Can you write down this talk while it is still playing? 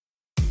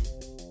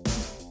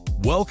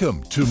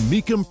Welcome to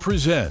Mecum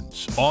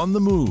Presents On the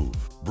Move,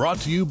 brought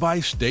to you by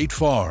State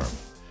Farm.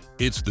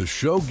 It's the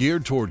show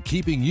geared toward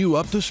keeping you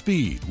up to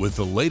speed with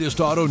the latest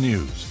auto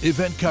news,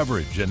 event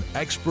coverage, and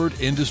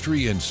expert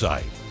industry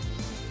insight.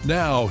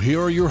 Now,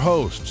 here are your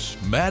hosts,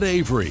 Matt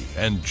Avery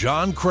and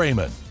John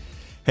Craman.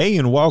 Hey,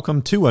 and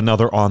welcome to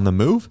another On the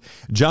Move.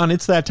 John,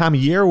 it's that time of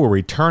year where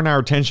we turn our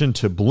attention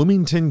to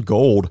Bloomington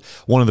Gold,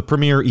 one of the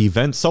premier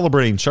events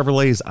celebrating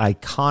Chevrolet's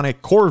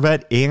iconic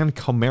Corvette and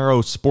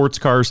Camaro sports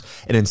cars.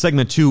 And in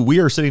segment 2, we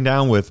are sitting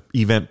down with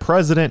event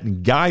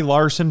president Guy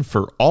Larson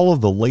for all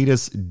of the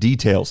latest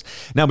details.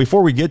 Now,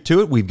 before we get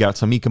to it, we've got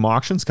some Mecum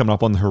auctions coming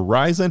up on the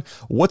horizon.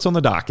 What's on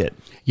the docket?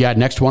 Yeah,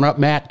 next one up,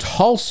 Matt,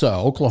 Tulsa,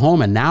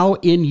 Oklahoma, now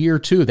in year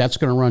 2. That's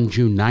going to run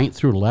June 9th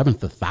through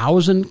 11th.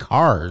 1,000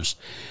 cars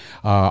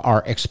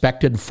are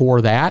expected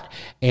for that.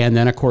 And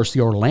then, of course,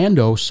 the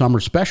Orlando Summer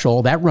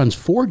Special, that runs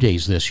 4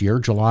 days this year,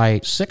 July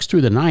 6th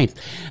through the 9th.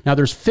 Now,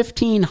 there's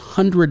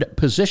 1,500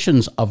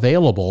 positions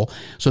available,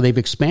 so they've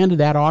expanded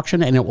that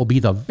auction, and it will be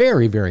the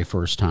very, very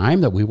first time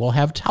that we will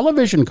have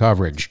television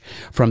coverage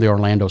from the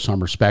Orlando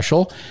Summer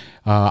Special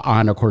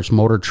on, of course,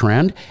 Motor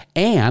Trend.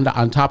 And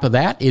on top of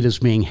that, it is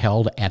being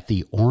held at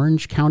the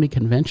Orange County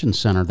Convention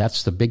Center.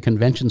 That's the big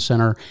convention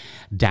center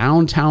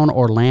downtown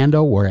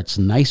Orlando, where it's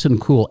nice and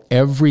cool.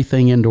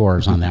 Everything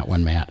indoors on that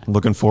one, Matt.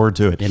 Looking forward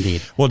to it.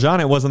 Indeed. Well, John,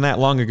 it wasn't that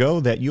long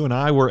ago that you and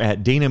I were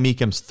at Dana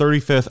Mecum's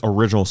 35th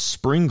Original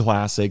Spring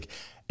Classic.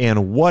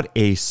 And what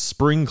a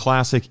spring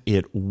classic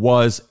it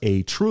was,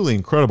 a truly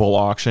incredible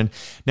auction.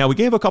 Now, we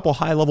gave a couple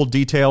high-level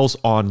details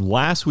on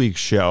last week's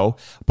show,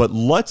 but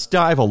let's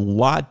dive a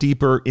lot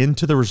deeper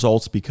into the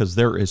results because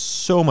there is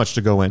so much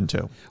to go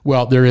into.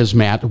 Well, there is,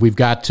 Matt. We've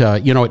got,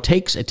 it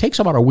takes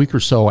about a week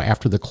or so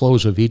after the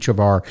close of each of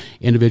our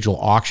individual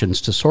auctions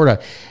to sort of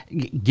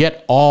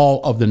get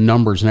all of the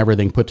numbers and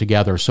everything put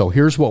together. So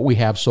here's what we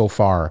have so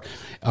far.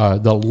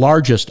 The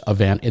largest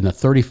event in the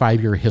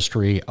 35-year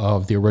history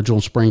of the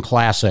Original Spring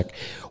Classic,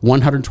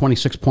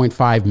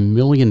 $126.5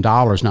 million.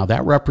 Now,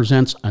 that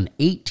represents an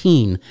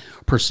 18%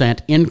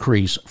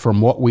 increase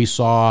from what we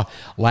saw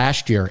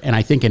last year. And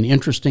I think an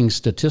interesting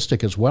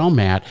statistic as well,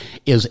 Matt,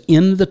 is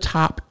in the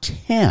top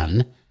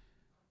 10,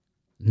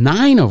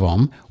 9 of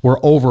them were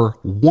over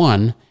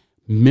 $1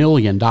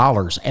 million.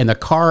 And the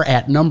car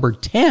at number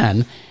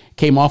 10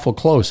 came awful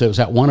close. It was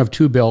that one of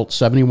two built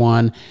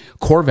 71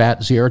 Corvette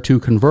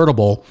ZR2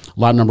 convertible,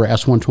 lot number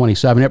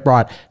S127. It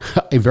brought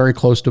a very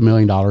close to $1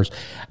 million,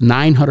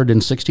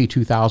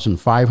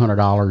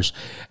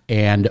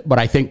 $962,500. But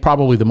I think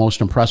probably the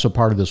most impressive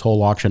part of this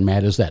whole auction,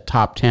 Matt, is that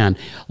top 10.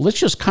 Let's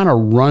just kind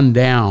of run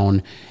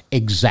down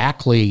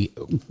exactly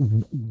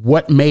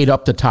what made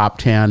up the top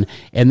 10,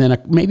 and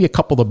then maybe a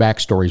couple of the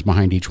backstories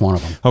behind each one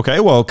of them. Okay,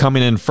 well,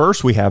 coming in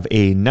first, we have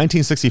a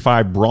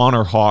 1965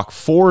 Bronner Hawk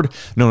Ford,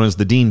 known as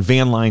the Dean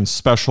Van Line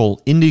Special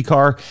Indy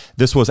car.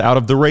 This was out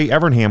of the Ray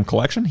Evernham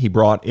collection. He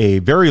brought a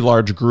very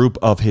large group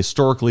of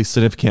historically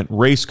significant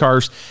race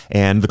cars,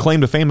 and the claim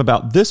to fame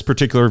about this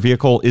particular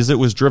vehicle is it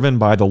was driven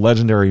by the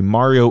legendary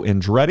Mario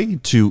Andretti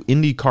to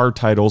IndyCar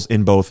titles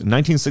in both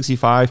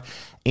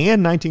 1965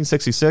 and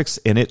 1966,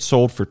 and it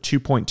sold for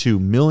 $2.2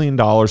 million.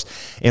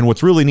 And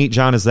what's really neat,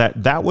 John, is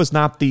that was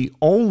not the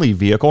only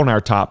vehicle in our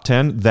top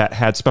 10 that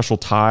had special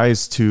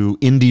ties to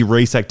Indy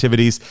race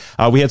activities.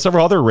 We had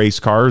several other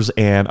race cars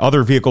and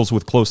other vehicles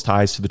with close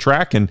ties to the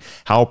track, and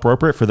how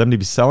appropriate for them to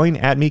be selling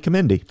at Mecum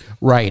Indy.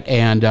 Right,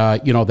 and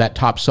that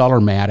top seller,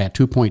 Matt, at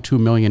 $2.2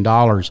 million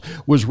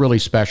was really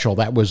special.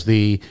 That was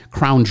the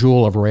crown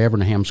jewel of Ray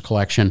Evernham's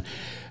collection.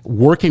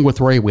 Working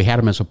with Ray, we had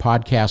him as a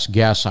podcast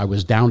guest. I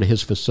was down to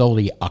his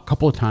facility a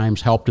couple of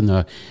times, helped in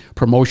the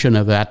promotion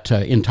of that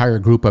entire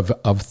group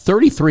of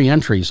 33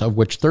 entries, of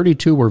which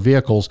 32 were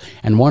vehicles,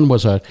 and one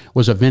was a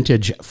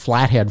vintage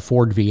flathead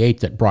Ford V8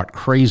 that brought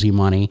crazy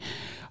money.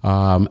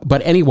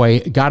 But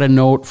anyway, got a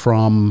note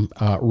from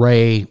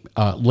Ray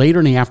later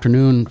in the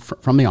afternoon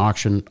from the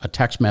auction, a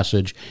text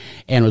message,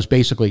 and it was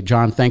basically,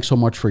 John, thanks so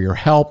much for your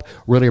help.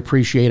 Really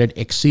appreciate it.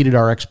 Exceeded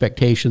our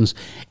expectations.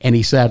 And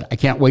he said, I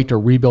can't wait to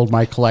rebuild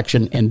my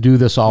collection and do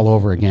this all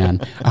over again.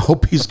 I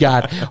hope he's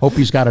got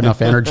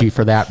enough energy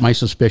for that. My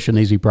suspicion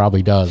is he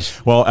probably does.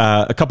 Well,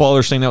 a couple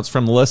other standouts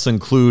from the list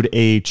include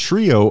a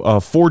trio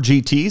of 4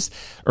 GTs,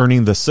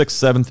 earning the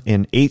 6th, 7th,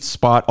 and 8th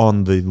spot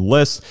on the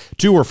list.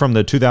 2 were from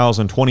the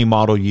 2020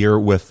 model year,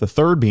 with the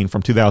 3rd being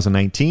from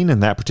 2019,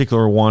 and that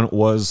particular one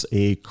was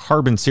a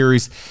Carbon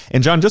Series.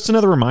 And John, just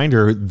another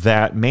reminder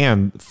that,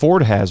 man,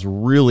 Ford has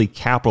really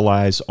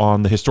capitalized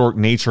on the historic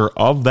nature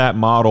of that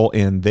model,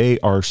 and they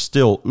are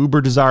still uber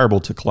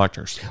desirable to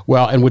collectors.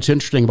 Well, and what's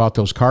interesting about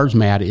those cars,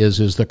 Matt,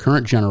 is the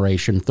current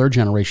generation, 3rd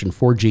generation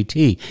Ford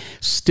GT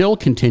still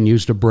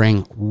continues to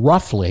bring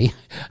roughly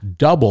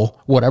double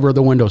whatever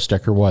the window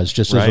sticker was,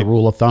 just as a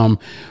rule of thumb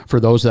for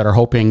those that are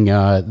hoping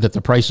that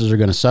the prices are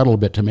going to settle a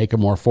bit to make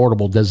them more more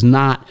affordable. Does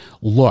not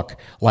look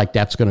like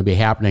that's going to be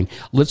happening.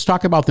 Let's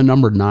talk about the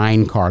number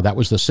 9 car. That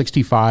was the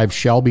 65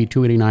 Shelby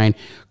 289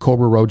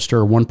 Cobra Roadster,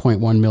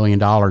 $1.1 million.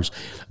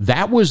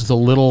 That was the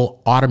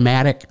little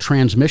automatic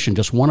transmission,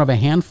 just one of a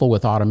handful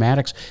with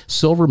automatics.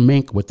 Silver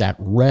mink with that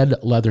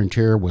red leather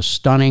interior was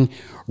stunning.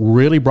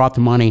 Really brought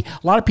the money.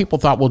 A lot of people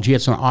thought, well, gee,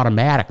 it's an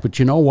automatic. But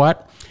you know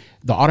what?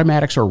 The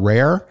automatics are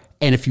rare.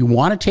 And if you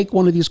want to take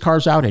one of these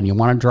cars out and you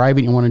want to drive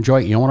it, you want to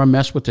enjoy it, you don't want to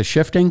mess with the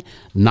shifting,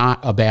 not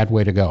a bad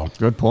way to go.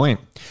 Good point.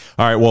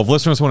 All right, well, if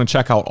listeners want to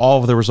check out all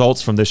of the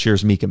results from this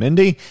year's Mecum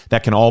Indy,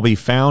 that can all be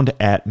found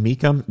at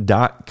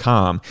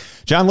mecum.com.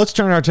 John, let's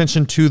turn our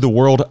attention to the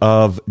world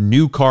of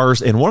new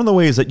cars. And one of the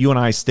ways that you and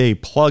I stay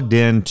plugged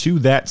in to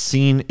that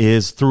scene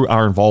is through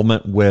our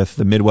involvement with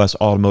the Midwest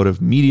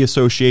Automotive Media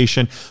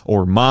Association,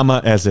 or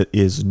MAMA as it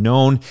is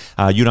known.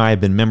 You and I have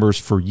been members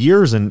for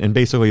years, and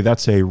basically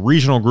that's a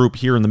regional group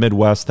here in the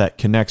Midwest that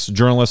connects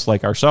journalists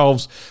like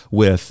ourselves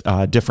with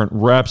different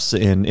reps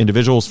and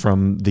individuals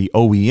from the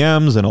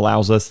OEMs and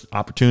allows us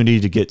opportunity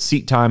to get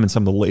seat time in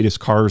some of the latest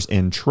cars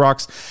and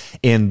trucks.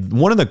 And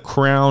one of the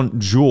crown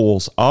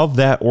jewels of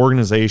that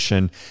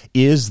organization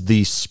is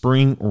the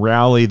Spring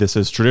Rally. This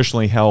is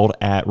traditionally held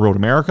at Road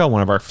America,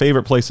 one of our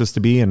favorite places to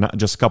be, and not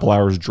just a couple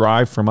hours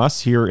drive from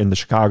us here in the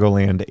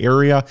Chicagoland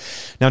area.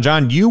 Now,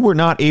 John, you were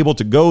not able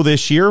to go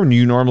this year, and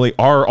you normally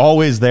are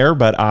always there,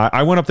 but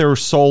I went up there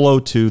solo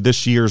to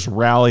this year's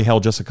rally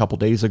held just a couple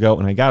days ago,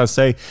 and I gotta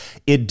say,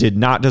 it did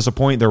not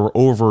disappoint. There were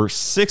over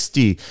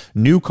 60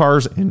 new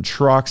cars and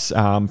trucks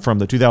from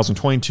the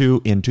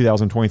 2022 and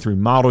 2023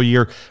 model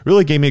year.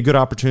 Really gave me a good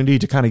opportunity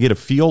to kind of get a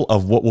feel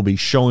of what will be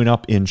showing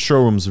up in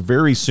showrooms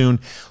very soon.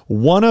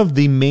 One of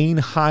the main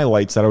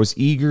highlights that I was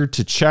eager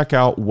to check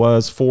out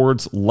was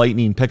Ford's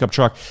Lightning pickup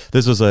truck.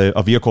 This is a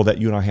vehicle that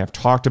you and I have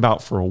talked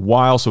about for a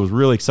while, so it was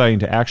really exciting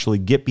to actually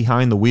get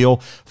behind the wheel.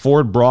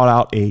 Ford brought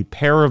out a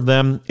pair of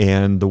them,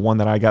 and the one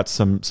that I got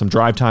some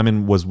drive time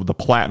in was the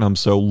Platinum,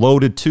 so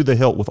loaded to the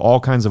hilt with all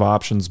kinds of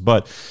options.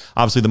 But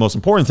obviously the most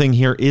important thing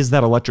here is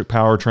that electric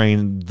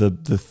powertrain.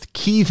 The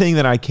key thing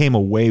that I came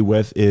away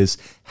with is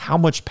how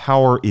much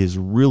power is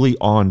really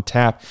on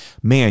tap.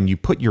 Man, you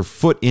put your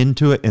foot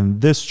into it,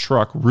 and this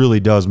truck really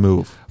does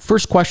move.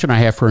 First question I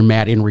have for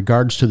Matt in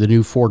regards to the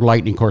new Ford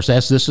Lightning, of course,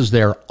 as this is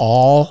their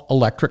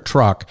all-electric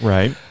truck.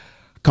 Right.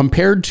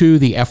 Compared to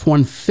the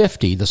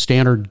F-150, the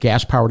standard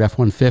gas-powered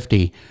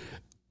F-150,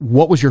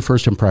 what was your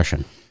first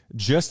impression?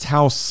 Just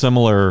how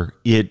similar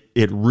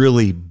it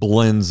really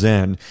blends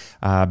in,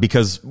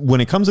 because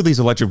when it comes to these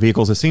electric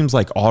vehicles, it seems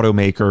like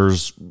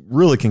automakers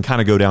really can kind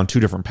of go down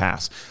two different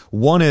paths.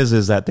 One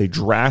is that they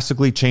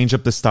drastically change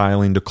up the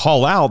styling to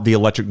call out the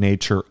electric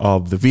nature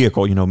of the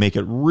vehicle, make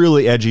it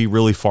really edgy,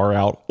 really far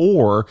out,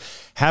 or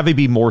have it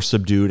be more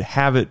subdued,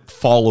 have it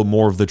follow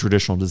more of the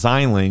traditional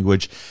design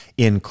language.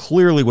 And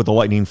clearly with the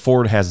Lightning,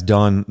 Ford has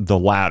done the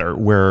latter,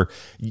 where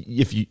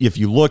if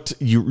you looked,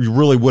 you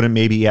really wouldn't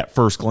maybe at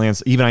first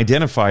glance even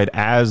identify it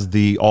as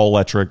the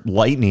all-electric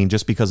Lightning,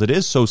 just because it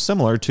is so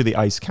similar to the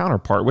ICE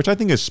counterpart, which I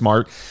think is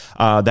smart.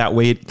 That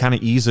way it kind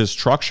of eases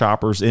truck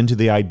shoppers into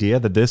the idea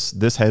that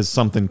this has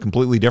something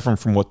completely different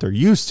from what they're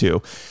used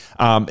to.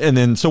 And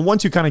then, so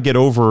once you kind of get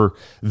over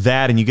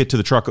that and you get to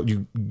the truck,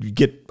 you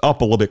get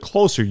up a little bit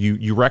closer,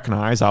 you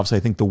recognize, obviously,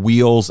 I think the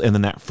wheels and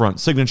then that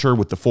front signature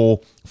with the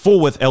full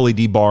width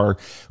LED bar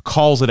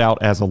calls it out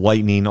as a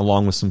Lightning,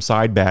 along with some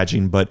side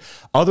badging. But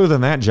other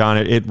than that, John,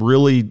 it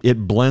really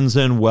blends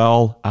in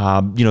well.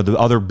 The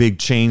other big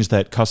change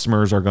that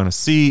customers are going to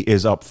see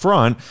is up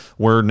front,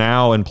 where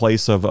now in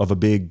place of a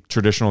big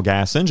traditional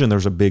gas engine,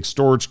 there's a big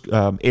storage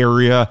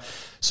area.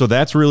 So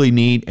that's really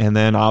neat. And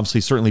then obviously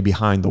certainly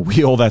behind the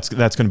wheel, that's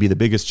going to be the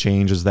biggest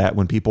change, is that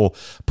when people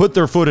put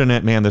their foot in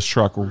it, man, this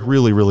truck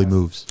really, really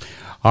moves.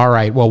 All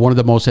right. Well, one of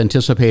the most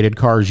anticipated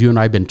cars, you and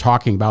I have been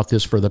talking about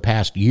this for the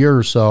past year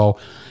or so.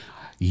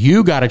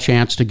 You got a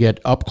chance to get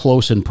up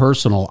close and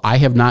personal. I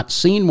have not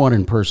seen one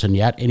in person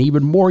yet, and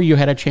even more, you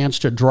had a chance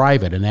to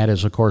drive it, and that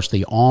is, of course,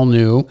 the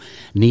all-new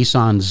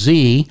Nissan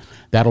Z.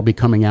 That'll be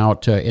coming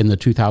out in the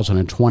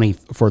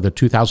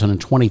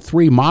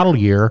 2023 model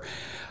year.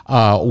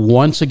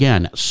 Once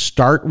again,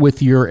 start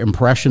with your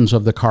impressions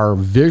of the car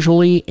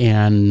visually,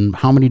 and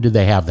how many did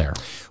they have there?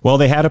 Well,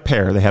 they had a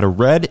pair. They had a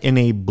red and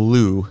a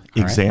blue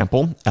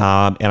example.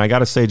 Right. And I got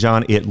to say,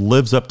 John, it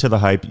lives up to the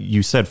hype.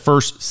 You said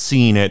first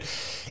seeing it.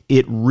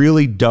 It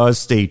really does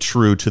stay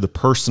true to the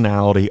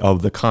personality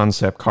of the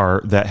concept car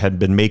that had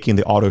been making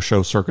the auto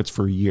show circuits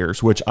for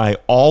years, which I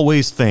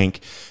always think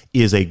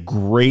is a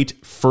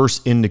great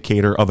first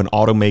indicator of an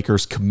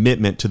automaker's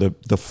commitment to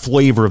the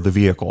flavor of the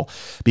vehicle.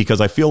 Because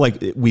I feel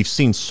like we've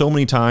seen so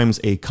many times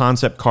a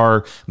concept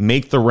car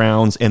make the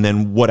rounds, and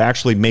then what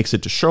actually makes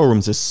it to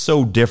showrooms is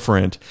so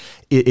different.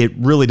 It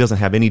really doesn't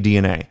have any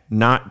DNA.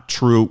 Not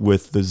true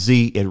with the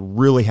Z. It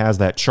really has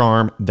that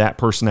charm, that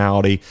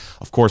personality.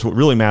 Of course, what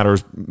really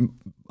matters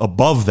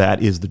above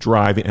that is the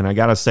driving. And I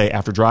got to say,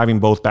 after driving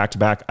both back to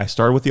back, I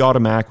started with the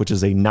automatic, which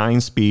is a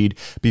 9-speed,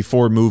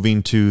 before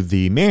moving to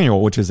the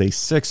manual, which is a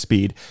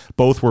 6-speed.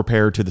 Both were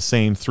paired to the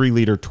same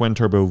 3-liter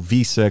twin-turbo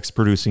V6,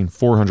 producing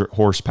 400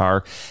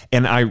 horsepower.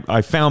 And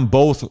I found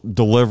both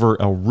deliver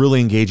a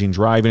really engaging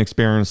driving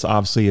experience.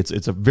 Obviously,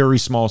 it's a very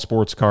small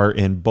sports car,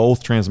 and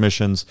both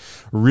transmissions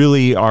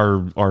really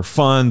are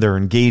fun. They're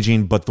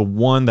engaging, but the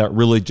one that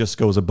really just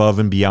goes above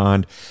and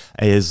beyond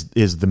is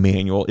the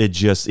manual.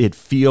 It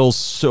feels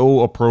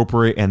so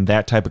appropriate, and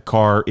that type of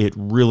car, it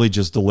really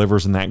just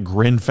delivers in that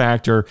grin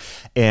factor.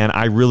 And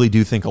I really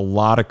do think a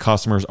lot of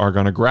customers are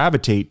going to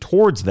gravitate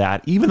towards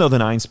that, even though the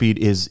 9-speed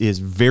is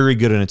very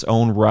good in its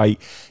own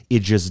right.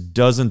 It just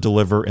doesn't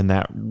deliver in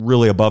that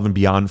really above and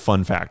beyond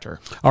fun factor.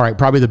 All right,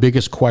 probably the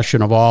biggest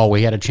question of all.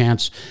 We had a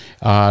chance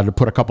to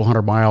put a couple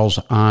hundred miles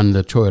on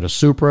the Toyota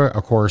Supra.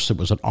 Of course, it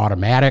was an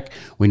automatic.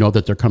 We know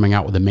that they're coming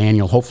out with a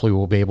manual. Hopefully,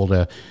 we'll be able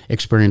to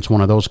experience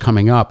one of those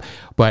coming up.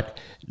 But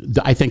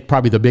I think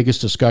probably the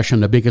biggest discussion,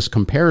 the biggest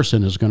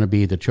comparison is going to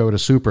be the Toyota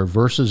Supra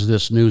versus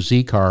this new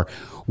Z car.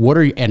 What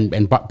are you,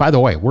 and by the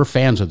way, we're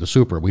fans of the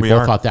Supra. We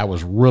both thought that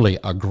was really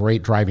a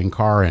great driving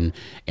car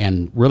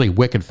and really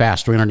wicked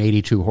fast,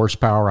 382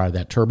 horsepower out of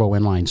that turbo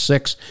inline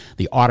 6.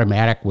 The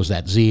automatic was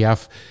that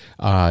ZF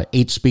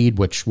 8-speed,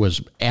 which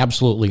was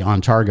absolutely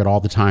on target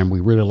all the time. We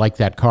really like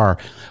that car.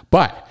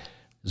 But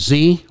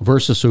Z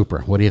versus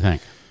Supra, what do you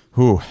think?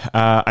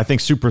 I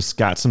think Supra's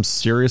got some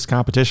serious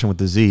competition with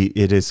the Z.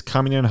 It is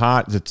coming in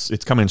hot.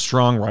 It's coming in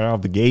strong right out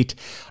of the gate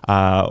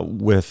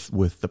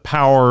with the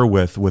power,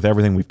 with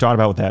everything we've talked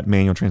about with that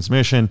manual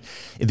transmission.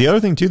 The other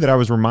thing, too, that I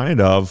was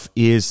reminded of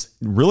is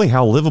really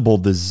how livable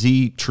the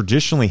Z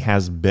traditionally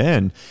has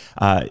been.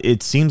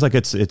 It seems like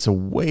it's a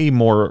way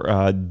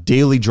more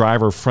daily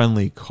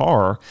driver-friendly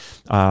car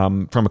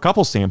from a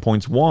couple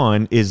standpoints.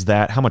 One is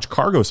that how much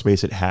cargo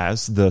space it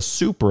has. The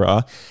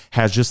Supra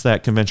has just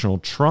that conventional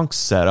trunk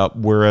setup,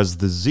 whereas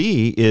the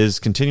Z is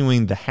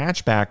continuing the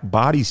hatchback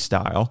body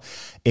style,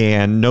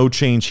 and no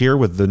change here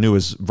with the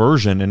newest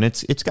version, and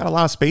it's got a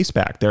lot of space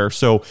back there.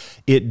 So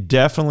it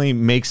definitely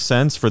makes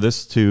sense for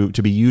this to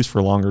be used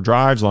for longer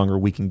drives, longer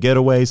weekend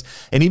getaways,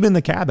 and even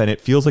the cabin,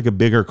 it feels like a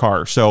bigger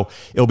car. So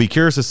it'll be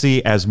curious to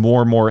see as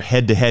more and more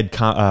head-to-head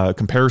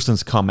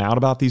comparisons come out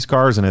about these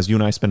cars, and as you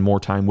and I spend more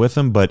time with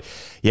them. But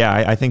yeah,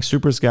 I think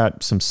Supra's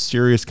got some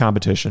serious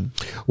competition.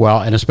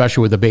 Well, and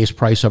especially with the base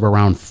price of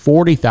around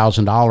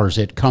 $40,000,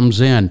 it comes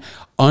in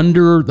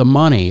under the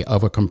money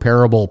of a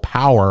comparable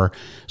power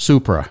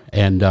Supra.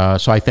 And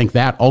so I think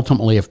that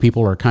ultimately, if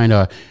people are kind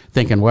of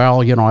thinking,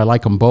 well, I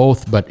like them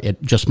both, but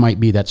it just might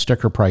be that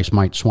sticker price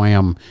might sway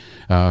them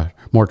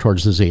more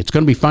towards the Z. It's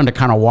going to be fun to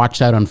kind of watch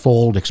that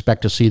unfold.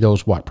 Expect to see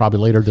those, probably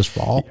later this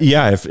fall?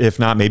 Yeah, if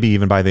not, maybe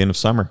even by the end of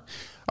summer.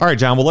 All right,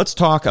 John, well, let's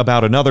talk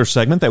about another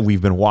segment that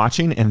we've been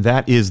watching, and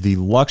that is the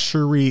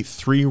luxury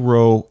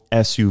 3-row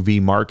SUV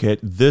market.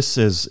 This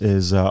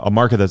is a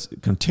market that's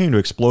continuing to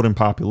explode in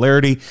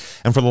popularity,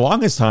 and for the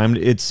longest time,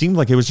 it seemed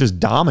like it was just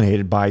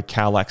dominated by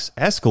Kalex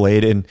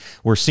Escalade, and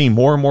we're seeing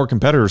more and more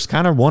competitors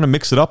kind of want to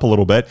mix it up a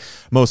little bit.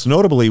 Most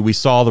notably, we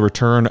saw the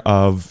return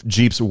of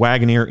Jeep's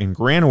Wagoneer and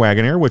Grand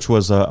Wagoneer, which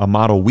was a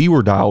model we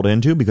were dialed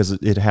into because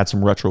it had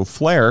some retro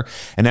flair,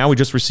 and now we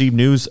just received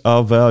news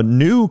of a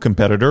new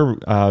competitor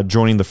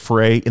joining the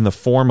fray in the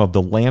form of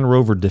the Land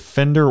Rover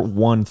Defender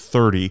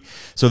 130.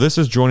 So this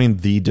is joining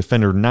the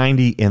Defender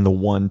 90 and the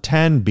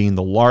 110, being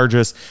the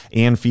largest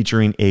and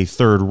featuring a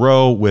third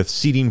row with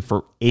seating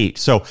for 8.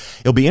 So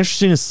it'll be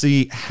interesting to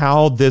see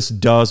how this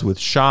does with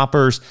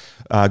shoppers.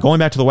 Going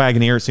back to the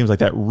Wagoneer, it seems like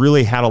that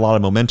really had a lot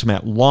of momentum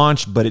at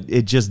launch, but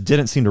it just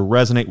didn't seem to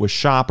resonate with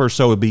shoppers.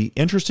 So it'd be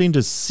interesting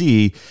to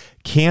see,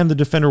 can the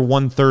Defender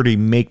 130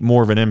 make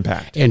more of an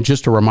impact? And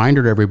just a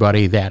reminder to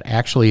everybody that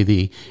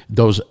actually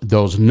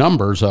those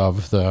numbers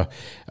of the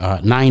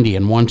 90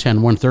 and 110,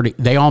 130,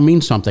 they all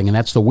mean something, and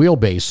that's the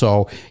wheelbase.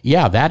 So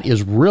yeah, that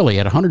is really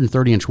at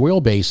 130-inch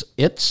wheelbase.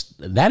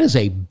 That is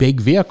a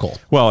big vehicle.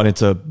 Well, and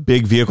it's a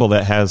big vehicle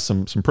that has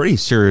some pretty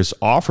serious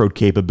off-road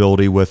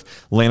capability, with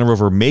Land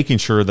Rover making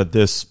sure that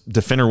this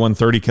Defender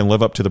 130 can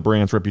live up to the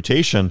brand's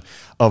reputation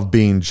of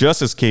being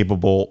just as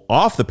capable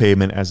off the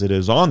pavement as it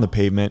is on the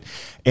pavement.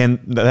 And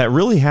that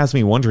really has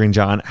me wondering,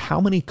 John,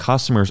 how many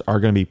customers are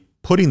going to be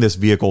putting this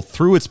vehicle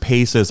through its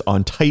paces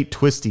on tight,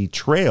 twisty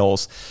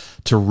trails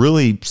to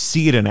really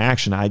see it in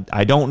action?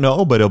 I don't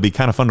know, but it'll be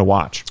kind of fun to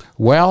watch.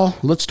 Well,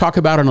 let's talk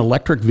about an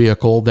electric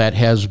vehicle that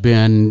has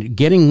been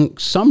getting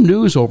some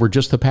news over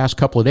just the past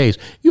couple of days.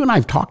 You and I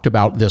have talked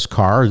about this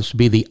car. This would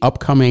be the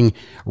upcoming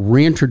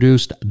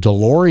reintroduced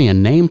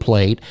DeLorean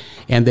nameplate,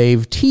 and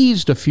they've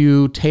teased a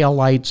few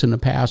taillights in the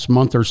past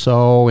month or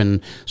so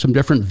and some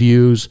different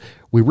views.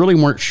 We really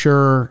weren't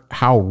sure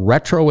how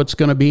retro it's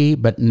going to be,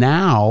 but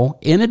now,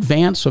 in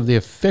advance of the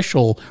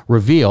official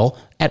reveal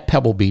at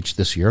Pebble Beach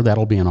this year,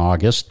 that'll be in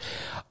August,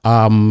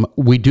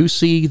 we do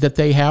see that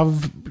they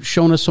have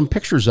shown us some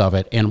pictures of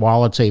it. And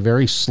while it's a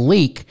very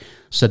sleek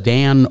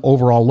sedan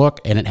overall look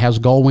and it has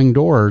gull-wing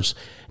doors,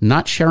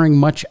 not sharing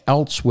much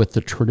else with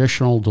the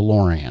traditional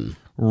DeLorean.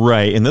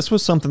 Right. And this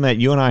was something that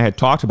you and I had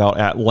talked about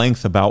at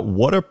length about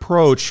what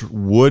approach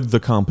would the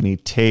company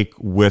take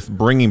with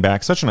bringing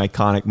back such an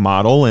iconic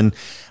model. And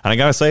I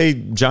got to say,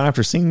 John,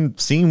 after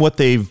seeing what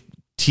they've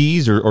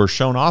teased or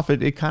shown off,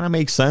 it kind of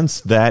makes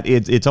sense that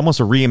it's almost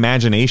a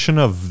reimagination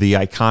of the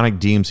iconic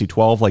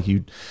DMC-12,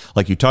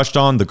 like you touched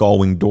on. The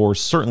gull-wing doors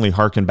certainly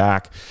harken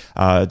back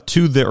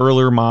to the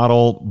earlier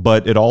model,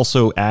 but it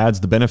also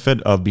adds the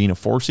benefit of being a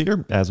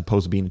 4-seater as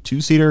opposed to being a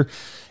 2-seater.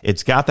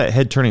 It's got that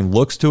head-turning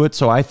looks to it,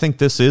 so I think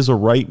this is a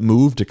right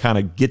move to kind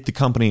of get the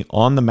company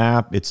on the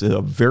map. It's a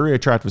very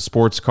attractive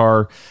sports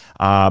car.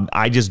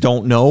 I just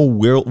don't know,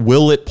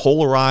 will it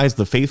polarize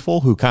the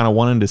faithful who kind of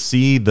wanted to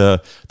see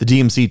the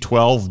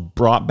DMC-12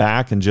 brought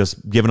back and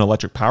just give an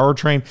electric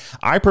powertrain?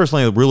 I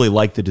personally really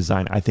like the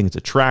design. I think it's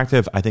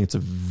attractive. I think it's a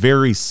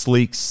very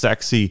sleek,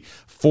 sexy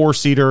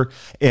 4-seater.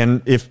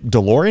 And if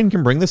DeLorean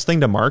can bring this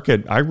thing to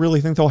market, I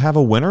really think they'll have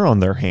a winner on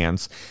their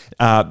hands.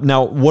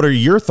 Now, what are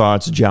your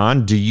thoughts,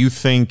 John? Do you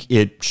think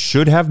it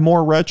should have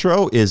more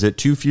retro? Is it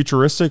too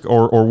futuristic,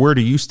 or where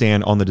do you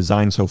stand on the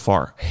design so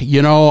far?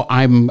 You know,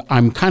 I'm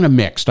kind of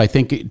mixed. I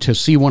think to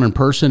see one in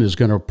person is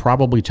going to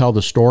probably tell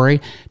the story,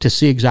 to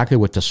see exactly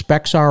what the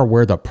specs are,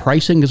 where the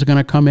pricing is going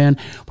to come in.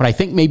 But I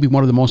think maybe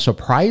one of the most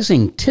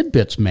surprising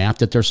tidbits, Matt,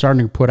 that they're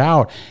starting to put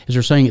out is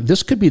they're saying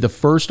this could be the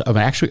first of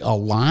actually a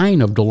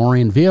line of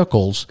DeLorean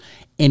vehicles,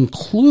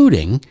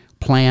 including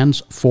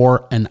plans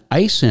for an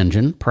ICE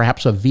engine,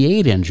 perhaps a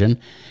V8 engine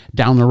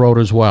down the road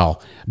as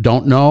well.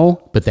 Don't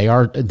know, but they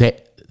are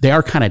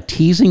kind of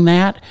teasing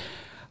that.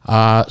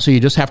 So you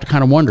just have to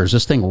kind of wonder, is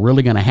this thing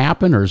really going to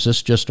happen, or is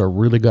this just a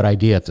really good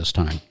idea at this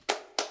time?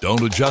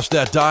 Don't adjust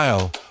that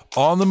dial.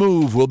 On the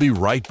Move, we'll be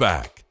right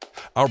back.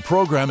 Our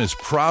program is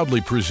proudly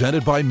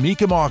presented by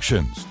Mecum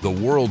Auctions, the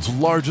world's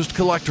largest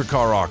collector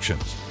car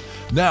auctions.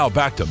 Now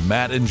back to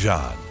Matt and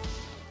John.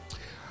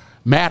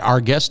 Matt, our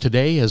guest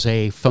today, is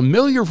a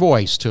familiar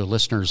voice to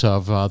listeners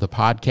of the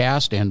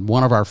podcast and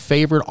one of our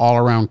favorite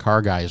all-around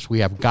car guys.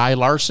 We have Guy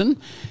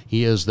Larson.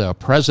 He is the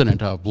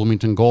president of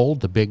Bloomington Gold.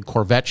 The big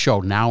Corvette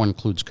show now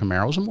includes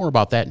Camaros, and more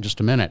about that in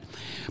just a minute.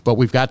 But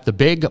we've got the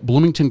big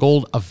Bloomington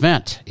Gold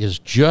event is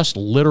just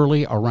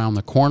literally around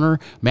the corner.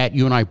 Matt,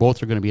 you and I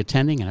both are going to be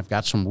attending, and I've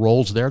got some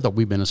roles there that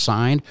we've been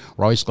assigned.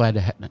 We're always glad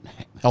to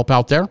help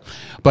out there.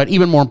 But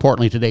even more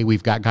importantly, today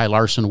we've got Guy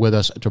Larson with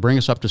us to bring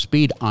us up to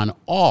speed on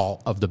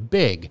all of the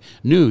big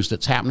news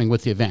that's happening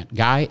with the event.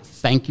 Guy,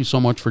 thank you so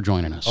much for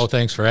joining us. Oh,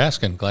 thanks for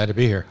asking. Glad to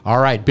be here. All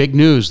right, big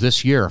news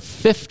this year,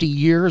 50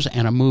 years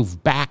and a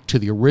move back to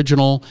the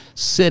original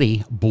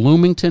city,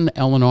 Bloomington,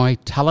 Illinois.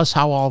 Tell us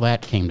how all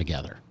that came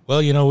together.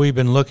 Well, you know, we've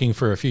been looking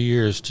for a few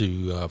years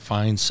to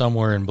find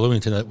somewhere in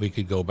Bloomington that we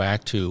could go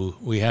back to.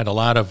 We had a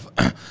lot of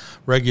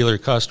regular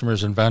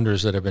customers and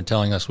vendors that have been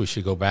telling us we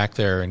should go back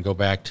there and go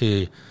back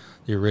to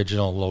the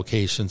original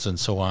locations and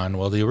so on.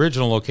 Well, the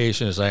original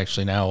location is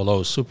actually now a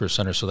Lowe's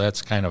Supercenter, so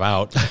that's kind of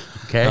out.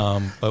 Okay.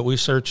 But we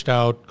searched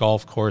out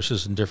golf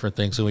courses and different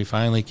things, and we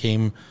finally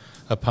came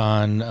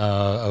upon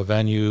a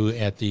venue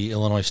at the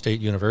Illinois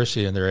State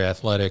University in their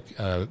athletic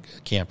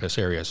campus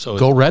area. So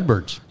Go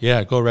Redbirds.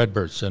 Yeah, go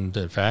Redbirds. And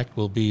in fact,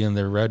 we'll be in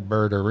the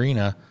Redbird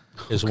Arena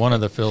is one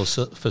of the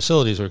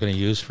facilities we're going to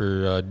use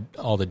for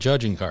all the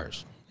judging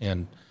cars.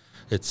 And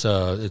it's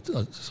a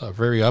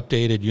very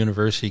updated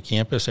university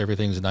campus.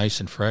 Everything's nice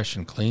and fresh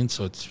and clean,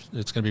 so it's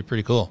going to be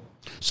pretty cool.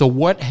 So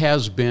what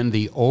has been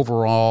the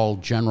overall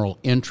general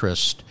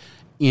interest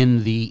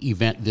in the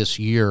event this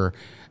year,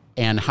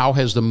 and how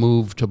has the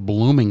move to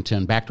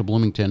Bloomington, back to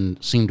Bloomington,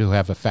 seemed to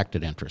have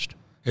affected interest?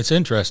 It's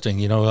interesting.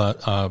 You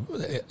know,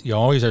 you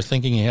always are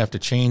thinking you have to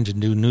change and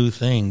do new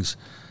things,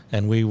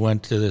 and we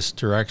went to this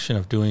direction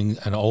of doing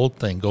an old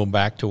thing, go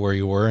back to where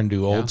you were and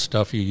do old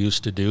stuff you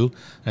used to do,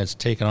 and it's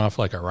taken off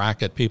like a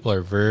rocket. People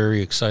are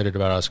very excited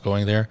about us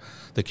going there.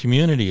 The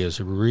community is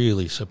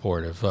really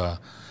supportive.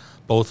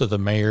 Both of the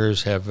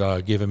mayors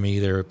have given me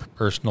their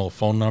personal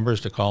phone numbers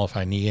to call if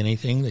I need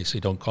anything. They say,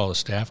 don't call the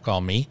staff,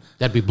 call me.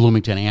 That'd be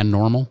Bloomington and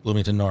Normal?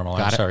 Bloomington Normal,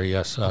 Got I'm it. sorry,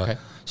 yes. Okay.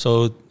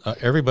 So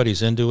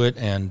everybody's into it,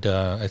 and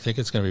I think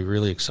it's going to be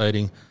really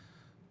exciting.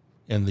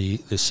 And the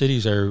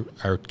cities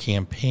are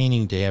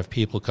campaigning to have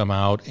people come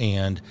out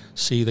and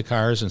see the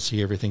cars and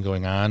see everything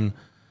going on.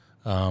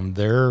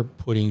 They're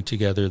putting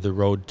together the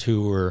road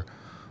tour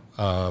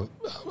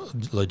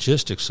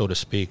logistics, so to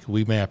speak.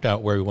 We mapped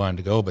out where we wanted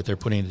to go, but they're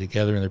putting it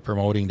together and they're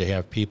promoting to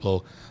have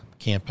people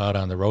camp out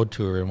on the road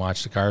tour and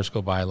watch the cars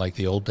go by like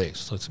the old days.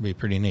 So it's going to be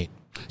pretty neat.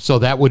 So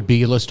that would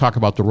be, let's talk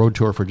about the road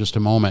tour for just a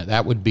moment.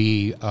 That would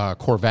be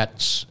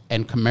Corvettes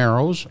and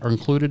Camaros are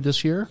included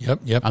this year.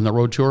 Yep. On the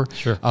road tour.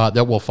 Sure.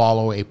 That will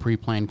follow a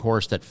pre-planned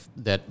course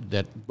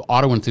that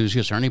auto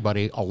enthusiasts or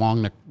anybody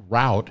along the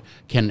route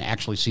can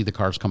actually see the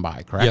cars come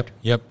by, correct?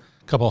 Yep.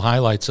 A couple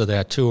highlights of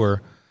that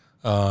tour.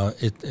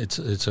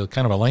 It's a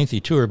kind of a lengthy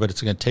tour, but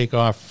it's going to take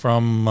off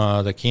from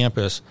the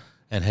campus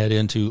and head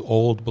into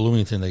Old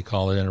Bloomington, they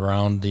call it, and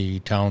around the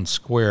town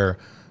square,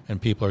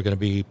 and people are going to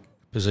be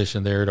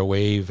positioned there to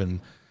wave and,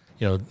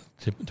 you know,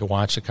 to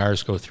watch the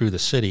cars go through the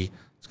city.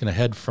 It's going to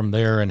head from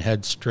there and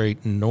head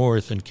straight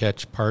north and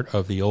catch part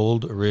of the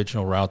old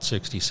original Route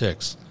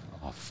 66.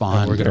 Oh,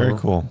 fun. Very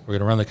cool. We're going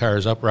to run the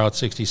cars up Route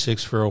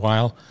 66 for a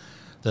while.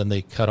 Then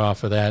they cut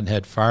off of that and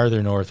head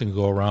farther north and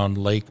go around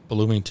Lake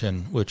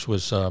Bloomington, which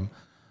was the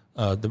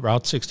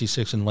Route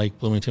 66 and Lake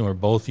Bloomington were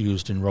both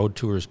used in road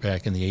tours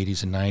back in the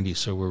 80s and 90s.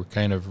 So we're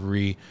kind of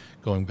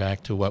going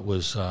back to what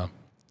was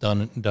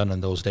done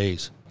in those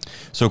days.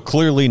 So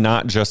clearly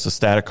not just a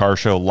static car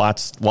show,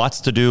 lots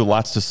to do,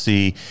 lots to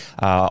see.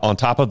 On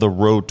top of the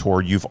road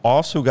tour, you've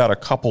also got a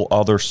couple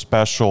other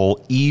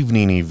special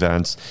evening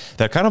events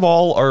that kind of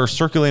all are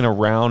circulating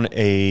around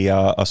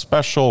a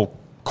special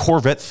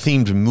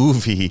Corvette-themed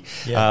movie.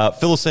 Yeah.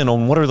 Fill us in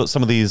on what are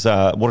some of these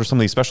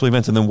special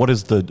events, and then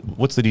what's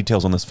the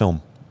details on this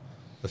film?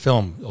 The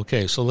film.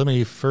 Okay, so let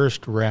me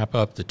first wrap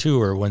up the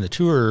tour. When the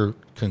tour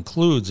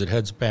concludes, it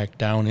heads back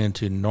down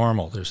into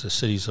Normal. There's the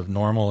cities of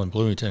Normal and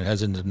Bloomington. It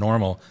heads into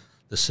Normal.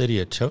 The city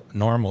of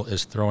Normal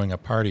is throwing a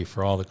party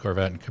for all the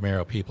Corvette and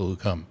Camaro people who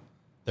come.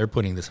 They're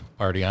putting this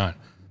party on.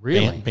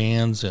 Really?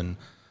 Bands and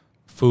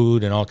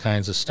food and all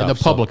kinds of stuff. And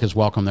the public is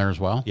welcome there as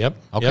well? Yep.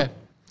 Okay. Yep.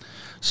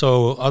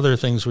 So other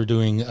things we're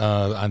doing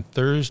on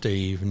Thursday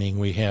evening,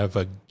 we have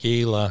a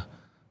gala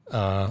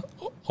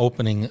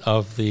opening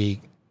of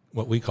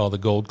what we call the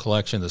Gold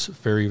Collection, this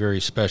very, very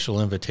special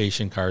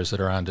invitation cars that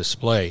are on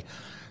display.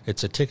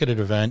 It's a ticketed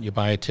event. You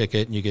buy a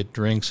ticket, and you get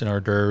drinks and hors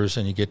d'oeuvres,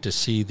 and you get to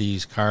see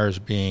these cars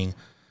being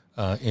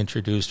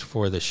introduced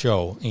for the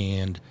show.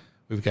 And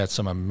we've got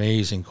some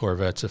amazing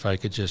Corvettes, if I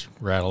could just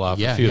rattle off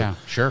a few. Yeah,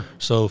 sure.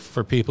 So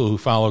for people who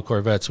follow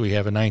Corvettes, we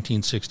have a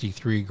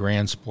 1963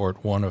 Grand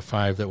Sport, one of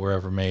 5 that were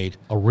ever made.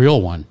 A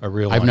real one. A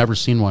real one. I've never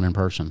seen one in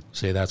person.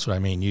 See, that's what I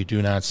mean. You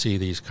do not see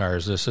these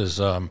cars. This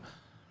is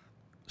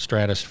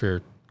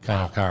stratosphere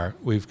kind of car.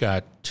 We've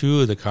got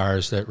 2 of the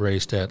cars that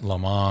raced at Le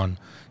Mans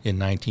in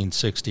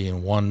 1960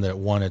 and one that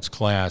won its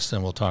class,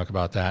 and we'll talk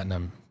about that and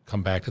then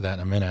come back to that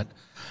in a minute.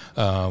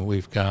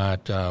 We've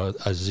got a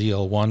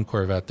ZL1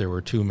 Corvette. There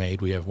were 2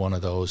 made. We have one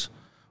of those.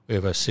 We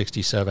have a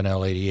 67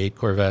 L88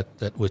 Corvette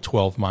with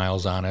 12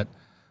 miles on it.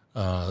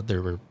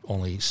 There were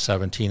only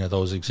 17 of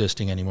those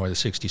existing anymore, the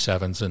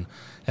 67s,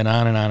 and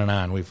on and on and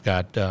on. We've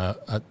got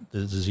the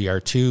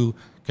ZR2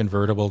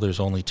 convertible. There's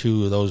only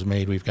 2 of those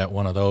made. We've got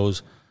one of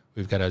those.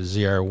 We've got a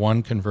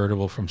ZR1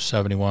 convertible from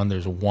 71.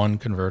 There's 1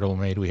 convertible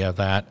made. We have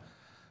that.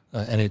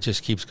 And it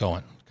just keeps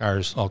going.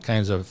 Cars, all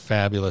kinds of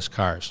fabulous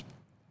cars.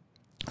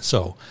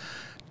 So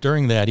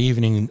during that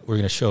evening, we're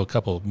going to show a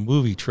couple of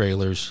movie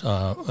trailers.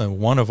 And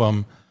one of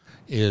them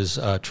is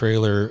a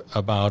trailer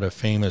about a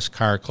famous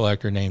car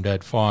collector named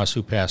Ed Foss,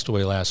 who passed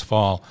away last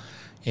fall.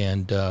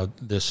 And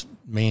this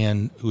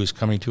man who is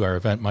coming to our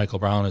event, Michael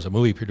Brown, is a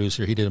movie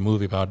producer. He did a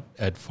movie about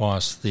Ed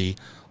Foss, the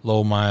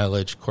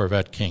low-mileage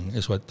Corvette King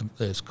is what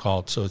it's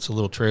called. So it's a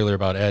little trailer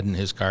about Ed and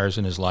his cars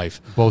and his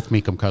life. Both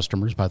Mecum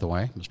customers, by the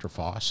way, Mr.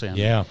 Foss and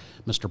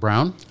Mr.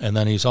 Brown. And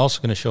then he's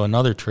also going to show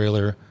another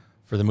trailer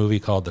for the movie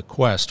called The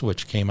Quest,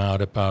 which came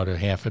out about a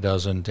half a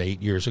dozen to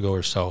 8 years ago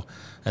or so.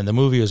 And the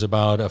movie is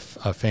about a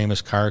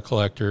famous car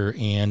collector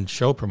and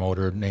show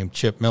promoter named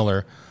Chip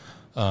Miller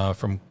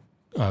from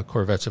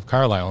Corvettes of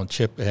Carlisle. And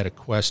Chip had a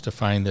quest to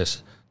find this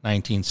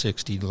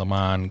 1960 Le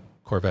Mans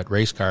Corvette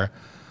race car,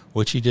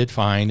 which he did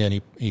find,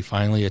 and he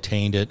finally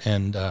attained it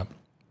and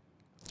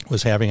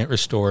was having it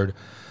restored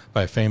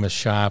by a famous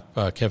shop,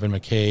 Kevin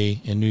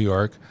McKay in New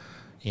York,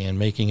 and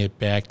making it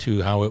back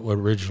to how it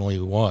originally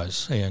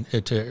was, and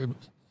it's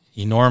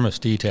enormous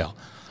detail.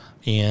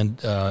 And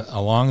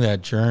along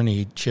that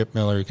journey, Chip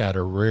Miller got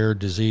a rare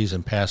disease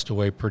and passed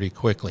away pretty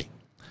quickly.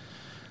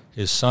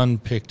 His son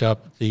picked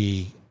up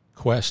the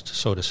quest,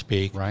 so to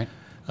speak. Right.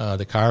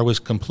 The car was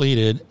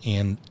completed,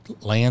 and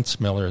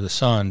Lance Miller, the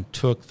son,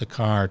 took the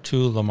car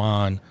to Le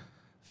Mans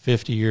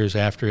 50 years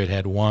after it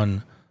had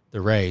won the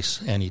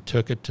race, and he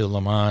took it to Le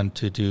Mans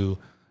to do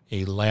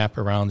a lap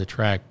around the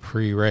track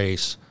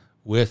pre-race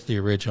with the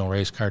original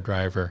race car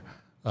driver.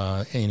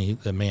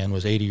 The man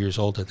was 80 years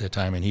old at the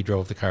time, and he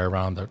drove the car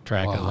around the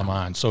track at Le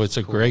Mans. So it's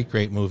a great,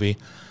 great movie.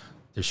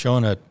 They're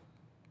showing a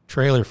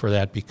trailer for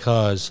that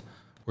because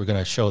we're going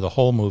to show the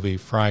whole movie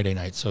Friday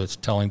night. So it's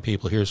telling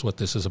people, here's what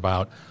this is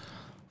about.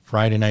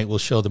 Friday night, we'll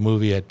show the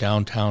movie at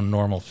Downtown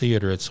Normal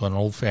Theater. It's an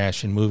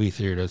old-fashioned movie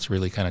theater. It's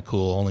really kind of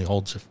cool. Only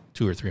holds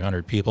 200 or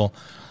 300 people.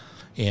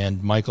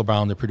 And Michael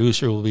Brown, the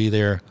producer, will be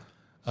there.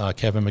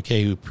 Kevin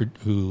McKay,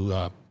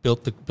 who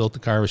built the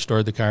car,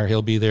 restored the car,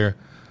 he'll be there.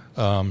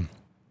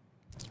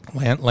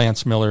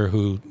 Lance Miller,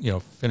 who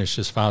finished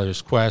his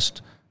father's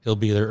quest, he'll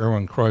be there.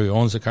 Erwin Croy, who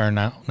owns the car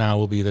now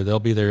will be there. They'll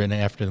be there, and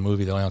after the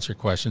movie, they'll answer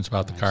questions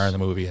about the car and the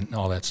movie and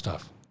all that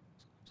stuff.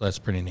 So that's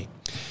pretty neat.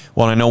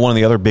 Well, I know one of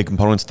the other big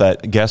components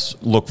that guests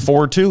look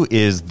forward to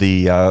is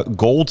the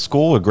Gold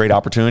School, a great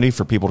opportunity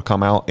for people to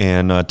come out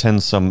and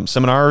attend some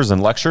seminars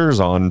and lectures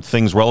on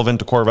things relevant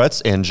to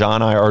Corvettes. And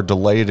John and I are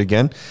delighted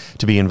again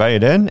to be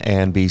invited in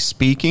and be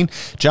speaking.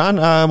 John,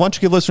 why don't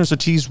you give listeners a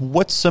tease?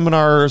 What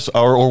seminars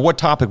or what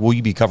topic will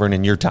you be covering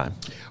in your time?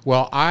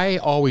 Well, I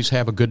always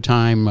have a good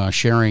time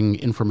sharing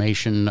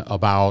information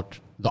about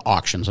the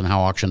auctions and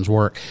how auctions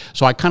work.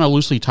 So I kind of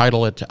loosely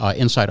title it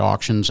Inside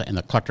Auctions and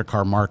the Collector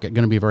Car Market.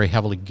 Going to be very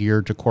heavily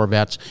geared to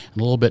Corvettes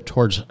and a little bit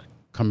towards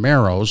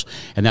Camaros,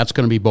 and that's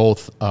going to be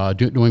both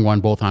doing one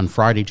both on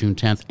Friday, June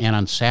 10th, and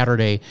on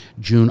Saturday,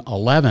 June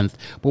 11th.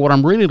 But what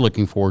I'm really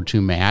looking forward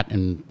to, Matt,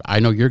 and I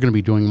know you're going to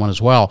be doing one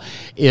as well,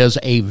 is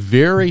a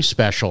very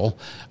special,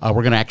 we're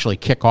going to actually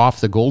kick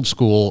off the Gold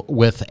School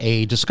with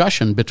a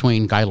discussion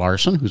between Guy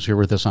Larson, who's here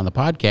with us on the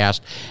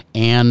podcast,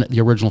 and the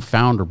original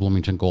founder of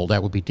Bloomington Gold.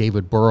 That would be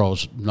David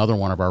Burrows, another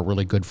one of our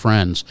really good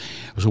friends.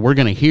 So we're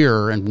going to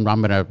hear, and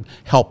I'm going to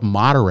help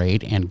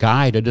moderate and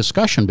guide a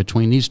discussion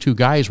between these two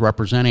guys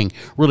representing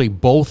really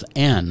both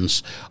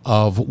ends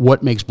of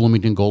what makes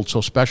Bloomington Gold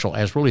so special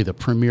as really the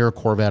premier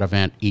Corvette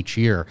event each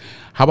year.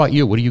 How about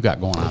you? What do you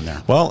got going on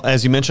there? Well,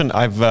 as you mentioned,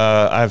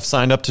 I've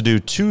signed up to do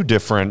two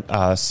different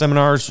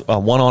seminars,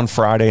 one on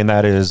Friday, and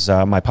that is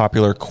my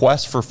popular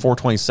Quest for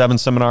 427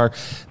 seminar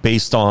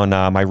based on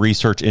my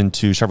research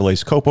into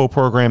Chevrolet's Copo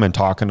program and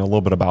talking a little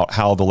bit about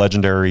how the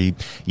legendary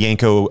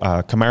Yenko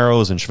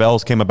Camaros and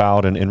Chevelles came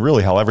about and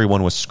really how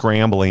everyone was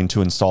scrambling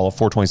to install a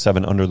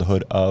 427 under the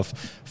hood of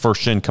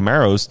first-gen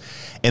Camaros.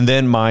 And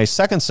then my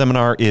second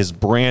seminar is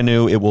brand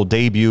new. It will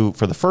debut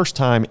for the first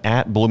time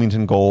at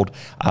Bloomington Gold.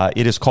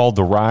 It is called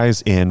The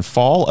Rise and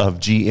Fall of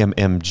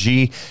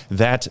GMMG.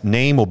 That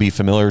name will be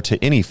familiar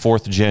to any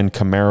fourth-gen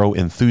Camaro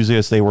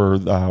enthusiast. They were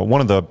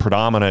one of the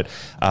predominant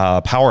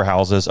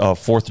powerhouses of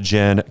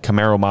fourth-gen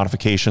Camaro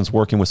modifications,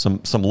 working with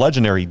some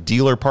legendary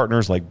dealer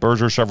partners like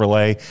Berger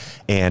Chevrolet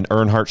and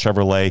Earnhardt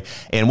Chevrolet.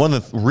 And one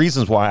of the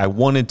reasons why I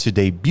wanted to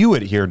debut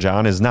it here,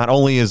 John, is not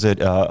only is it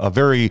a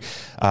very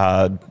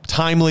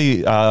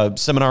timely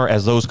seminar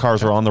as those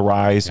cars are on the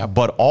rise,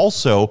 but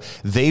also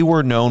they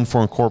were known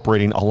for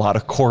incorporating a lot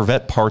of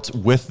Corvette parts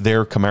with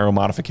their Camaro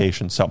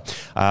modifications. So,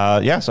 so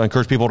I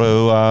encourage people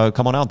to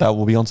come on out. That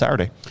will be on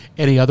Saturday.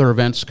 Any other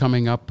events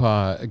coming up,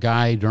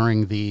 Guy,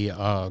 during the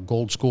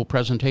Gold School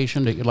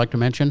presentation that you'd like to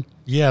mention?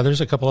 Yeah,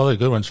 there's a couple other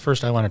good ones.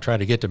 First, I want to try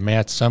to get to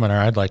Matt's seminar.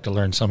 I'd like to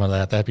learn some of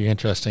that. That'd be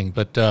interesting.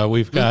 But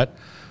we've got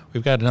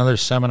another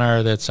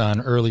seminar that's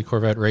on early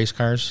Corvette race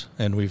cars,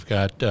 and we've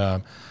got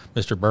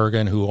Mr.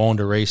 Bergen, who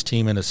owned a race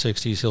team in the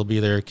 60s. He'll be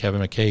there.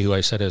 Kevin McKay, who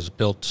I said has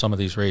built some of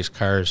these race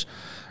cars.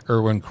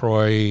 Erwin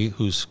Croy,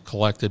 who's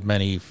collected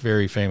many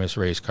very famous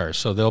race cars.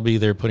 So they'll be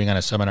there putting on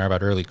a seminar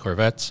about early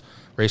Corvettes,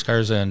 race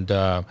cars, and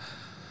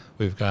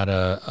we've got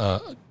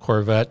a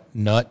Corvette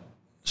nut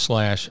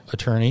 /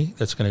 attorney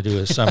that's going to do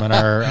a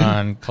seminar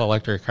on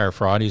collector car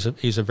fraud.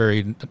 He's a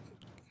very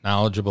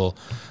knowledgeable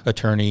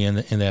attorney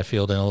in that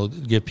field, and he'll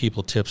give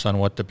people tips on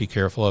what to be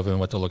careful of and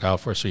what to look out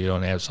for so you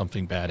don't have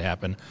something bad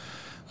happen.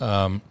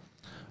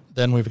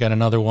 Then we've got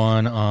another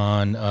one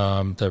on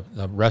the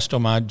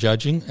Restomod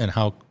judging and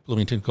how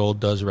Bloomington Gold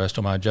does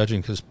Restomod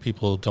judging, because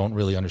people don't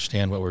really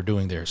understand what we're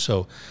doing there.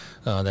 So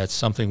that's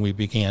something we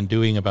began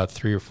doing about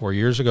 3 or 4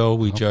 years ago.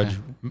 We judge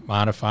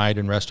modified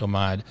and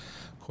Restomod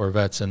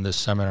Corvettes, and this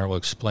seminar will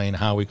explain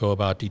how we go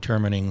about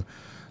determining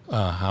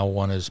how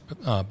one is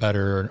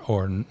better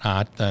or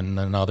not than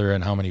another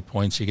and how many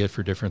points you get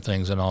for different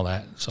things and all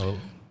that. So,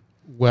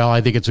 well,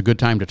 I think it's a good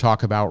time to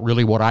talk about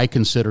really what I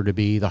consider to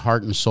be the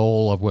heart and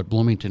soul of what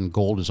Bloomington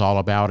Gold is all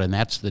about, and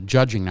that's the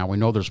judging. Now, we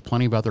know there's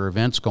plenty of other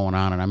events going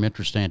on, and I'm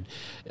interested,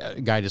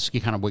 Guy, to see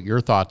kind of what your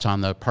thoughts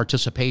on the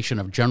participation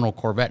of general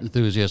Corvette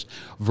enthusiasts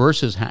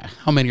versus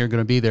how many are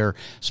going to be there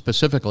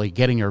specifically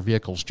getting their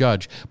vehicles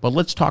judged. But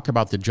let's talk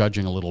about the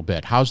judging a little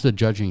bit. How's the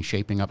judging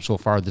shaping up so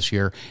far this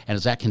year, and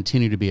does that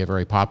continue to be a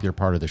very popular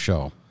part of the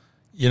show?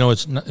 You know,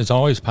 it's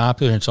always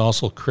popular, and it's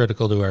also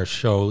critical to our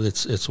show.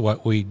 It's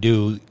what we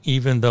do,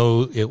 even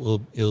though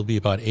it'll be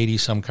about 80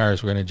 some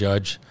cars we're going to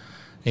judge,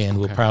 and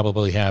we'll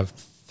probably have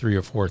 3,000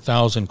 or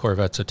 4,000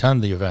 Corvettes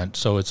attend the event.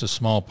 So it's a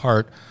small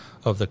part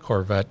of the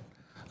Corvette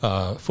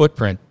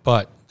footprint,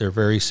 but they're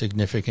very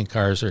significant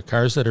cars. They're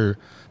cars that are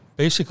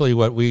basically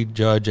what we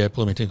judge at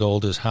Bloomington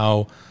Gold is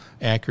how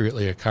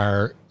accurately a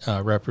car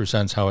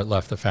represents how it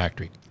left the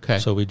factory. Okay.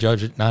 So we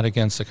judge it not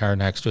against the car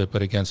next to it,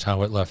 but against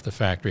how it left the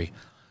factory.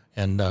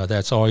 And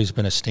that's always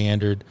been a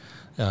standard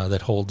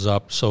that holds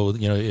up. So,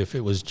 you know, if it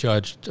was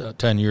judged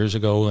 10 years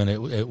ago and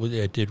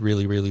it did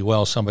really, really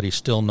well, somebody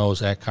still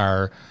knows that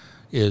car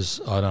is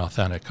an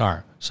authentic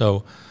car.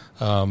 So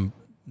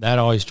that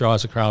always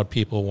draws a crowd,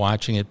 people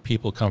watching it.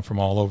 People come from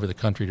all over the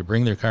country to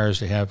bring their cars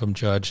to have them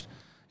judged.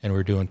 And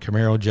we're doing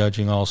Camaro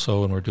judging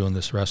also, and we're doing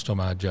this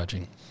Restomod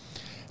judging.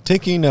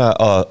 Taking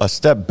a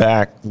step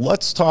back,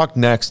 let's talk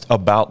next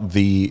about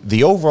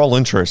the overall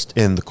interest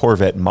in the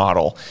Corvette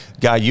model.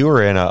 Guy, you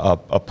are in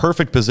a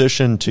perfect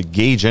position to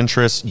gauge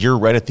interest. You're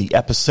right at the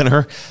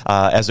epicenter,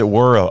 as it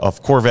were,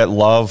 of Corvette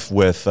love,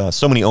 with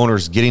so many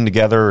owners getting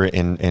together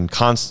and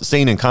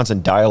staying in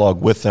constant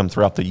dialogue with them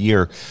throughout the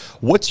year.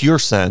 What's your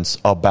sense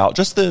about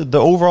just the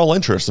overall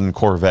interest in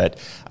Corvette?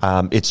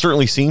 It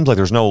certainly seems like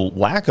there's no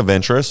lack of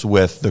interest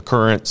with the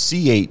current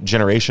C8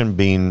 generation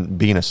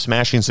being a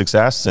smashing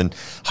success, and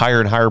higher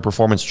and higher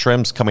performance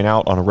trims coming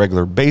out on a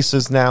regular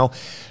basis now.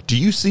 Do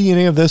you see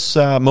any of this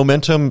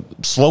momentum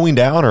slowing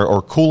down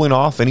or cooling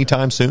off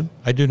anytime soon?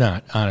 I do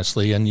not,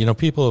 honestly. And,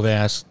 people have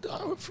asked,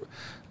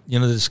 the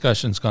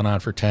discussion's gone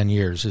on for 10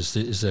 years.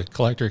 Is the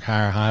collector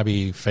car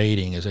hobby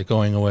fading? Is it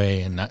going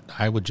away? And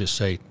I would just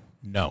say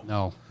no.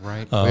 No,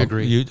 right. I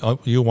agree.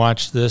 You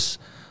watch this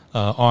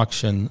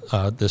auction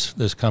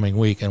this coming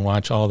week and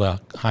watch all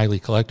the highly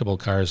collectible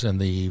cars and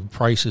the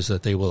prices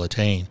that they will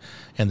attain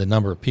and the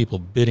number of people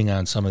bidding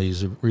on some of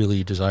these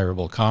really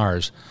desirable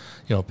cars,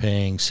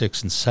 paying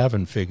 6 and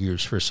 7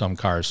 figures for some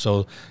cars.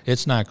 So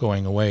it's not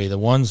going away. The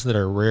ones that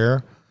are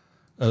rare,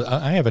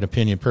 I have an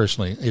opinion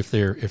personally. If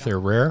they're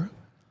rare,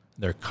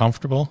 they're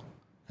comfortable,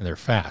 and they're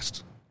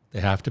fast. They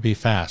have to be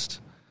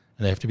fast,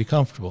 and they have to be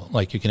comfortable.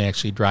 Like you can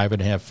actually drive it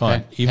and have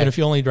fun. Even if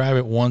you only drive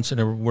it once in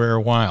a rare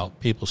while,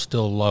 people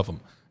still love them,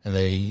 and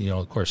they,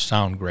 of course,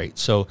 sound great.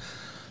 So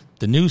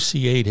the new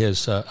C8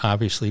 has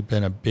obviously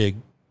been a big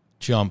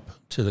jump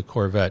to the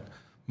Corvette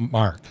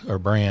mark or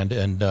brand,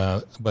 and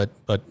but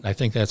I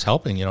think that's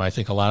helping. I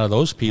think a lot of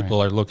those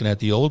people are looking at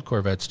the old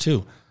Corvettes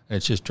too.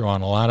 It's just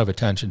drawing a lot of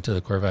attention to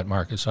the Corvette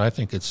market, so I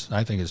think it's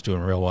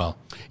doing real well.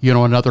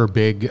 Another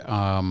big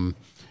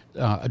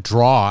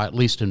draw, at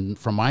least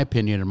from my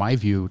opinion and my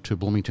view, to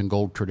Bloomington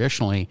Gold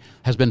traditionally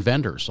has been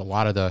vendors. A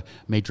lot of the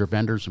major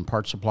vendors and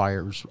part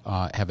suppliers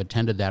have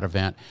attended that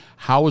event.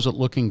 How is it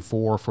looking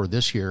for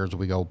this year as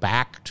we go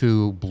back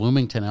to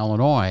Bloomington,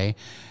 Illinois,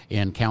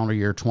 in calendar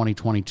year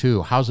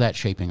 2022? How's that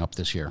shaping up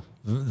this year?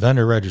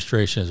 Vendor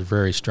registration is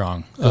very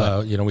strong.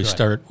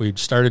 We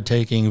started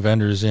taking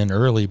vendors in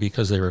early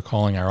because they were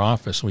calling our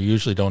office. We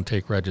usually don't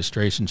take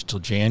registrations till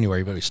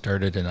January, but we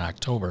started in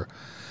October,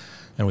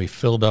 and we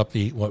filled up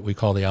what we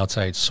call the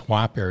outside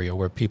swap area,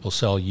 where people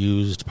sell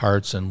used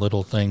parts and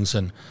little things,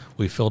 and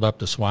we filled up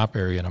the swap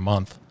area in a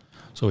month.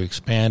 So we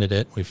expanded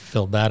it. We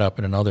filled that up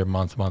in another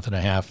month and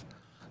a half.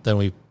 Then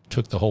we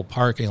took the whole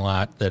parking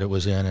lot that it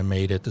was in and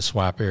made it the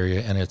swap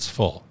area, and it's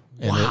full.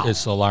 And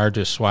it's the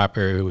largest swap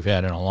area we've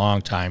had in a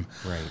long time.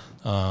 Right.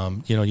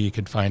 You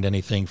can find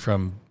anything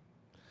from,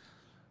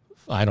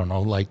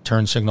 like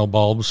turn signal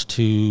bulbs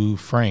to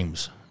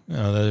frames.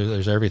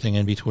 There's everything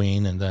in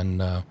between. And then,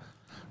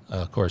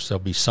 of course, there'll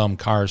be some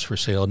cars for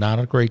sale. Not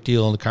a great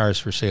deal of the cars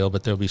for sale,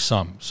 but there'll be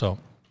some. So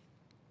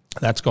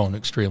that's going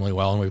extremely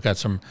well. And we've got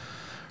some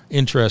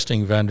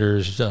interesting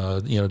vendors,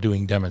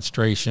 doing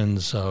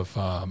demonstrations of,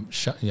 not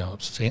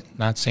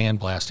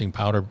sandblasting,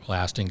 powder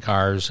blasting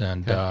cars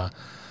and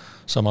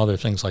some other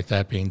things like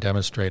that being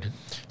demonstrated.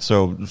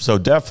 So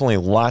definitely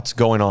lots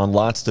going on,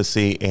 lots to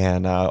see,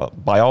 and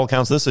by all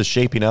accounts, this is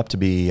shaping up to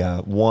be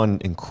one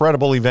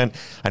incredible event.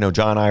 I know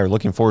John and I are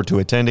looking forward to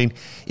attending.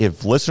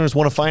 If listeners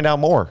want to find out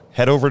more,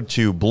 head over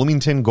to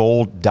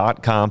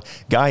bloomingtongold.com.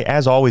 Guy,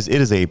 as always, it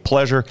is a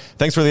pleasure.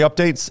 Thanks for the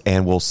updates,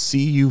 and we'll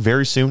see you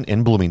very soon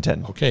in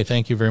Bloomington. Okay,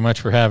 thank you very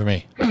much for having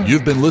me.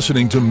 You've been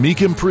listening to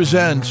Mecum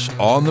Presents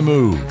On the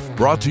Move,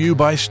 brought to you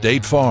by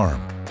State Farm.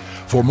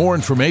 For more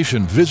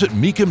information, visit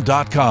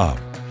Mecum.com.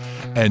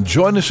 And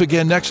join us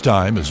again next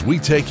time as we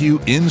take you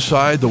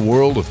inside the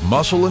world of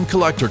muscle and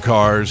collector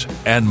cars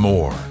and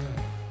more.